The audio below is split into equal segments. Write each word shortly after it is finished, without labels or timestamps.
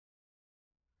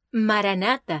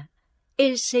Maranata,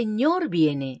 el Señor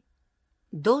viene.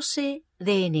 12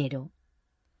 de enero.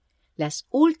 Las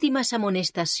últimas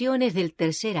amonestaciones del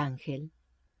tercer ángel.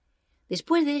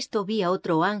 Después de esto vi a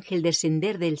otro ángel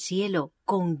descender del cielo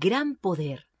con gran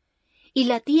poder, y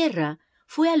la tierra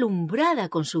fue alumbrada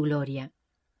con su gloria.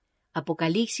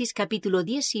 Apocalipsis capítulo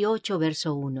 18,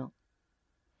 verso 1.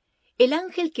 El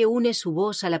ángel que une su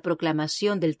voz a la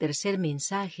proclamación del tercer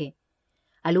mensaje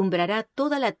alumbrará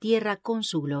toda la tierra con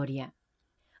su gloria.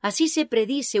 Así se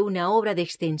predice una obra de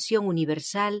extensión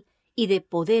universal y de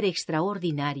poder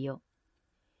extraordinario.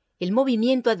 El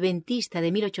movimiento adventista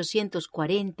de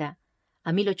 1840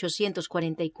 a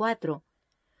 1844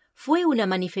 fue una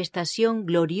manifestación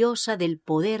gloriosa del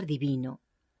poder divino.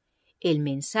 El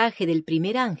mensaje del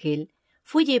primer ángel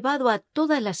fue llevado a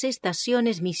todas las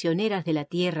estaciones misioneras de la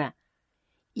tierra,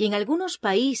 y en algunos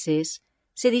países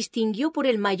se distinguió por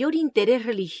el mayor interés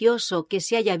religioso que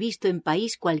se haya visto en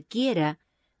país cualquiera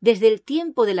desde el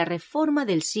tiempo de la Reforma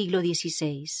del siglo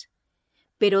XVI.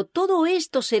 Pero todo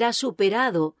esto será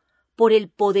superado por el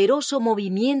poderoso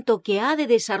movimiento que ha de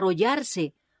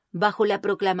desarrollarse bajo la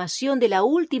proclamación de la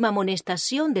última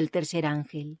amonestación del tercer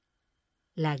ángel.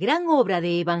 La gran obra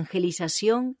de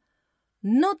evangelización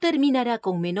no terminará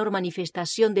con menor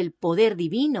manifestación del poder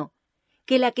divino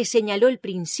que la que señaló el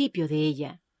principio de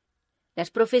ella. Las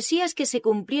profecías que se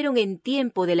cumplieron en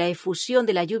tiempo de la efusión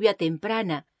de la lluvia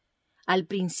temprana, al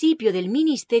principio del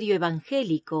ministerio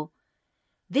evangélico,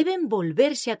 deben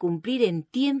volverse a cumplir en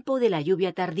tiempo de la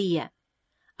lluvia tardía,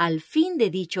 al fin de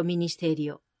dicho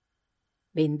ministerio.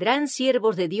 Vendrán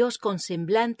siervos de Dios con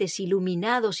semblantes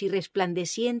iluminados y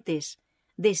resplandecientes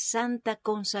de santa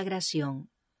consagración,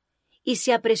 y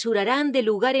se apresurarán de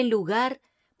lugar en lugar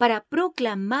para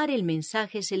proclamar el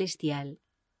mensaje celestial.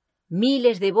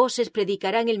 Miles de voces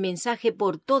predicarán el mensaje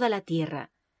por toda la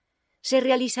tierra. Se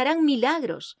realizarán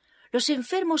milagros, los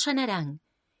enfermos sanarán,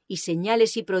 y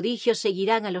señales y prodigios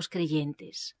seguirán a los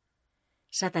creyentes.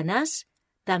 Satanás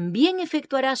también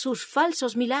efectuará sus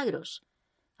falsos milagros,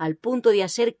 al punto de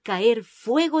hacer caer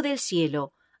fuego del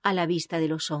cielo a la vista de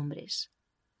los hombres.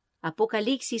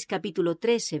 Apocalipsis capítulo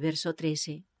 13, verso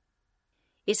 13.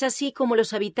 Es así como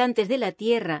los habitantes de la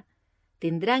tierra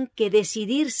tendrán que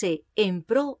decidirse en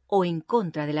pro o en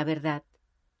contra de la verdad.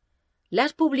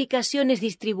 Las publicaciones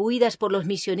distribuidas por los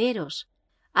misioneros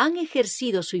han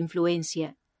ejercido su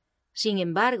influencia. Sin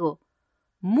embargo,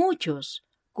 muchos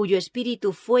cuyo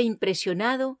espíritu fue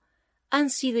impresionado han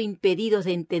sido impedidos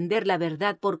de entender la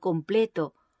verdad por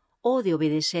completo o de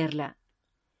obedecerla.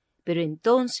 Pero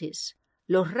entonces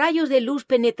los rayos de luz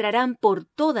penetrarán por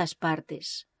todas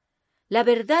partes. La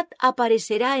verdad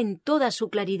aparecerá en toda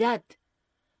su claridad,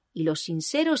 y los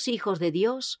sinceros hijos de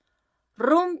Dios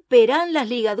romperán las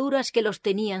ligaduras que los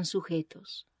tenían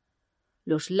sujetos.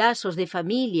 Los lazos de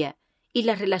familia y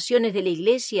las relaciones de la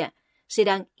Iglesia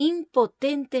serán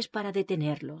impotentes para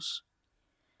detenerlos.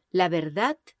 La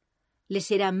verdad les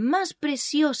será más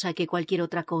preciosa que cualquier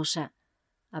otra cosa.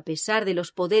 A pesar de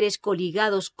los poderes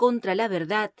coligados contra la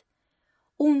verdad,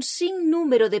 un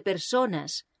sinnúmero de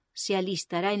personas se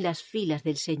alistará en las filas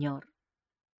del Señor.